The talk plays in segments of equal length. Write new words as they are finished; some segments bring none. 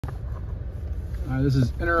This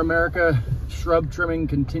is Interamerica shrub trimming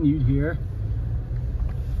continued here.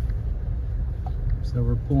 So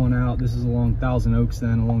we're pulling out, this is along Thousand Oaks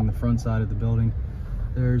then, along the front side of the building.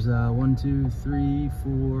 There's 1, 2, 3,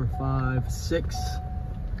 4, 5, 6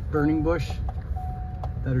 burning bush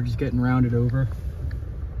that are just getting rounded over.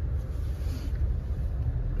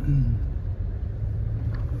 And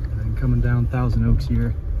coming down Thousand Oaks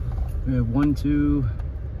here, we have 1, 2,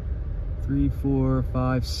 3, 4,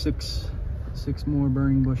 5, 6 more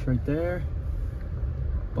burning bush right there.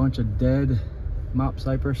 Bunch of dead mop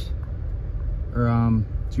cypress or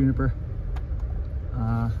juniper.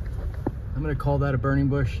 I'm gonna call that a burning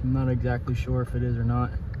bush. I'm not exactly sure if it is or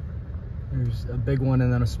not. There's a big one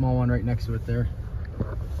and then a small one right next to it there.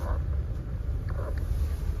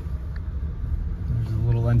 There's a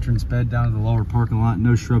little entrance bed down to the lower parking lot.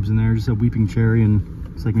 No shrubs in there, just a weeping cherry and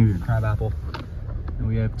it's like maybe a crab apple. And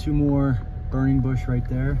we have 2 more burning bush right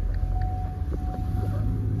there.